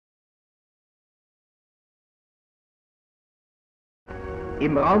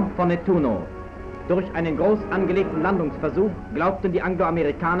Im Raum von Nettuno. Durch einen groß angelegten Landungsversuch glaubten die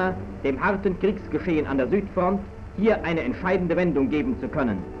Angloamerikaner, dem harten Kriegsgeschehen an der Südfront hier eine entscheidende Wendung geben zu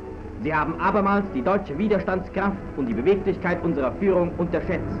können. Sie haben abermals die deutsche Widerstandskraft und die Beweglichkeit unserer Führung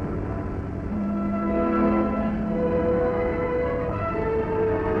unterschätzt.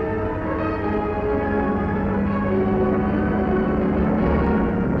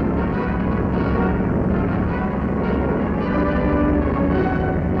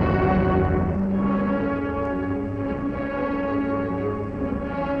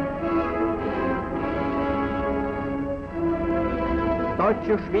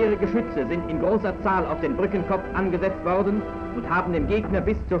 Deutsche schwere Geschütze sind in großer Zahl auf den Brückenkopf angesetzt worden und haben dem Gegner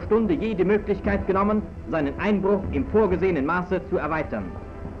bis zur Stunde jede Möglichkeit genommen, seinen Einbruch im vorgesehenen Maße zu erweitern.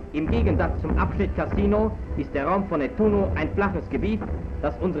 Im Gegensatz zum Abschnitt Cassino ist der Raum von Nettuno ein flaches Gebiet,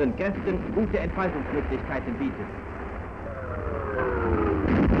 das unseren Kräften gute Entfaltungsmöglichkeiten bietet.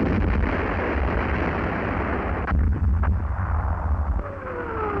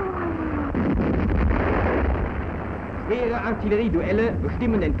 Schwere Artillerieduelle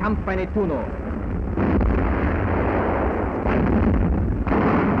bestimmen den Kampf bei Nettuno.